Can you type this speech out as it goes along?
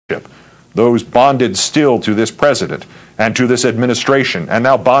those bonded still to this president and to this administration, and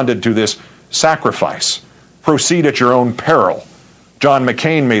now bonded to this sacrifice, proceed at your own peril. John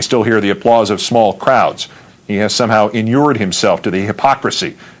McCain may still hear the applause of small crowds. He has somehow inured himself to the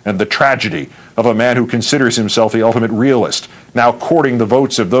hypocrisy and the tragedy of a man who considers himself the ultimate realist, now courting the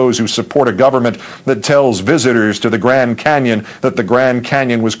votes of those who support a government that tells visitors to the Grand Canyon that the Grand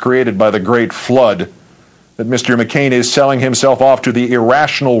Canyon was created by the Great Flood, that Mr. McCain is selling himself off to the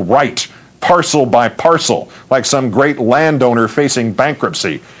irrational right, parcel by parcel, like some great landowner facing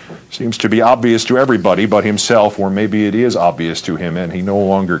bankruptcy. Seems to be obvious to everybody but himself, or maybe it is obvious to him and he no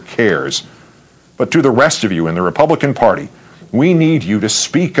longer cares. But to the rest of you in the Republican Party, we need you to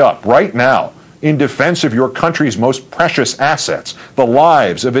speak up right now in defense of your country's most precious assets, the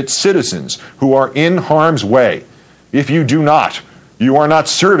lives of its citizens who are in harm's way. If you do not, you are not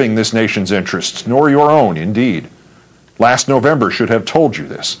serving this nation's interests, nor your own, indeed. Last November should have told you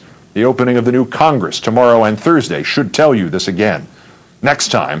this. The opening of the new Congress tomorrow and Thursday should tell you this again. Next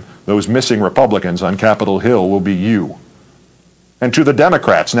time, those missing Republicans on Capitol Hill will be you. And to the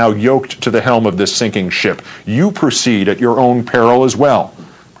Democrats now yoked to the helm of this sinking ship, you proceed at your own peril as well.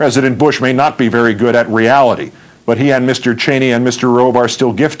 President Bush may not be very good at reality, but he and Mr. Cheney and Mr. Rove are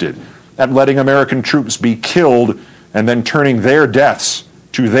still gifted at letting American troops be killed and then turning their deaths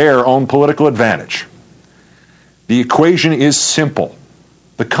to their own political advantage. The equation is simple.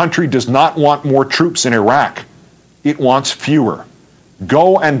 The country does not want more troops in Iraq. It wants fewer.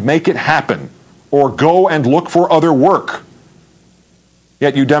 Go and make it happen, or go and look for other work.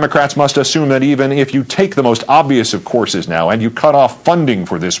 Yet you Democrats must assume that even if you take the most obvious of courses now and you cut off funding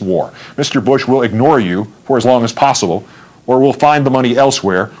for this war, Mr. Bush will ignore you for as long as possible, or will find the money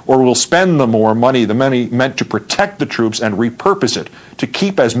elsewhere, or will spend the money meant to protect the troops and repurpose it to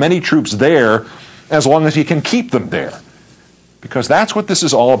keep as many troops there as long as he can keep them there. Because that's what this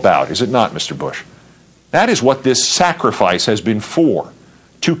is all about, is it not, Mr. Bush? That is what this sacrifice has been for,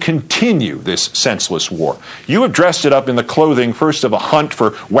 to continue this senseless war. You have dressed it up in the clothing first of a hunt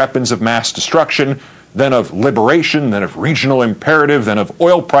for weapons of mass destruction, then of liberation, then of regional imperative, then of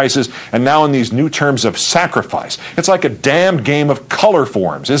oil prices, and now in these new terms of sacrifice. It's like a damned game of color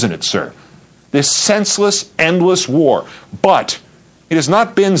forms, isn't it, sir? This senseless, endless war. But it has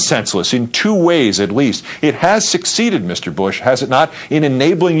not been senseless in two ways, at least. It has succeeded, Mr. Bush, has it not, in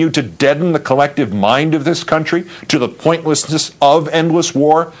enabling you to deaden the collective mind of this country to the pointlessness of endless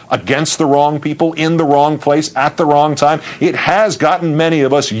war against the wrong people, in the wrong place, at the wrong time. It has gotten many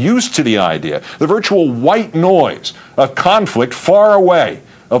of us used to the idea, the virtual white noise of conflict far away,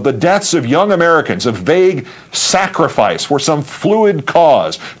 of the deaths of young Americans, of vague sacrifice for some fluid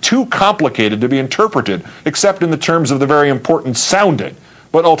cause, too complicated to be interpreted except in the terms of the very important sounding,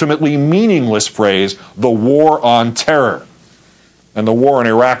 but ultimately meaningless phrase, the war on terror. And the war in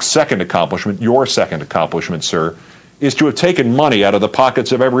Iraq's second accomplishment, your second accomplishment, sir, is to have taken money out of the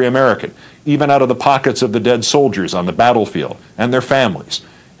pockets of every American, even out of the pockets of the dead soldiers on the battlefield and their families,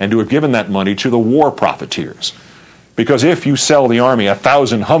 and to have given that money to the war profiteers. Because if you sell the Army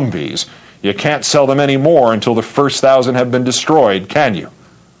 1,000 Humvees, you can't sell them any more until the first 1,000 have been destroyed, can you?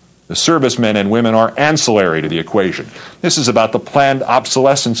 The servicemen and women are ancillary to the equation. This is about the planned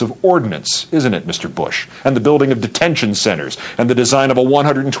obsolescence of ordnance, isn't it, Mr. Bush? And the building of detention centers, and the design of a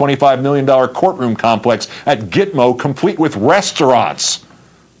 $125 million courtroom complex at Gitmo, complete with restaurants.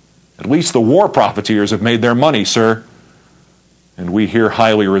 At least the war profiteers have made their money, sir. And we here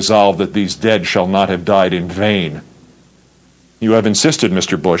highly resolve that these dead shall not have died in vain. You have insisted,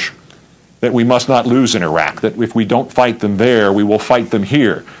 Mr. Bush, that we must not lose in Iraq, that if we don't fight them there, we will fight them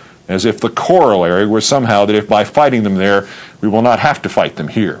here, as if the corollary were somehow that if by fighting them there, we will not have to fight them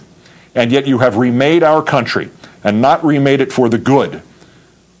here. And yet you have remade our country, and not remade it for the good,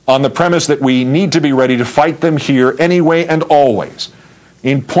 on the premise that we need to be ready to fight them here anyway and always.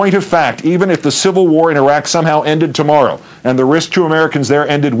 In point of fact, even if the civil war in Iraq somehow ended tomorrow, and the risk to Americans there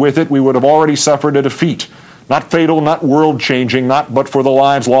ended with it, we would have already suffered a defeat. Not fatal, not world-changing, but for the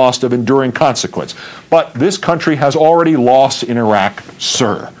lives lost of enduring consequence. But this country has already lost in Iraq,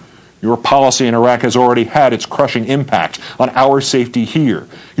 sir. Your policy in Iraq has already had its crushing impact on our safety here.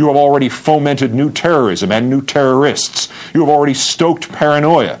 You have already fomented new terrorism and new terrorists. You have already stoked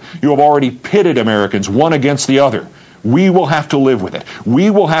paranoia. You have already pitted Americans one against the other. We will have to live with it. We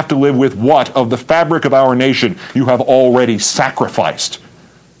will have to live with what of the fabric of our nation you have already sacrificed.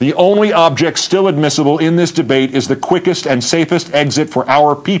 The only object still admissible in this debate is the quickest and safest exit for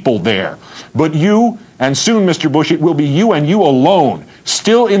our people there. But you, and soon, Mr. Bush, it will be you and you alone,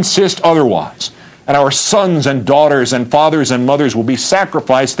 still insist otherwise. And our sons and daughters and fathers and mothers will be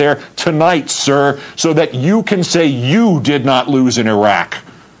sacrificed there tonight, sir, so that you can say you did not lose in Iraq.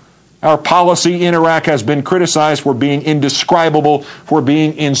 Our policy in Iraq has been criticized for being indescribable, for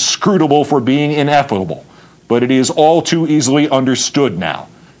being inscrutable, for being ineffable. But it is all too easily understood now.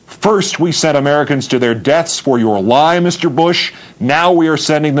 First, we sent Americans to their deaths for your lie, Mr. Bush. Now we are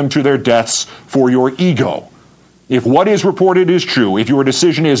sending them to their deaths for your ego. If what is reported is true, if your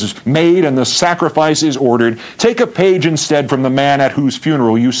decision is made and the sacrifice is ordered, take a page instead from the man at whose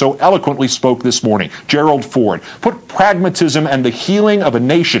funeral you so eloquently spoke this morning, Gerald Ford. Put pragmatism and the healing of a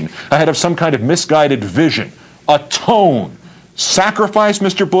nation ahead of some kind of misguided vision. Atone. Sacrifice,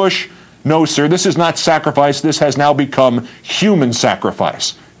 Mr. Bush? No, sir, this is not sacrifice. This has now become human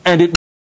sacrifice. And it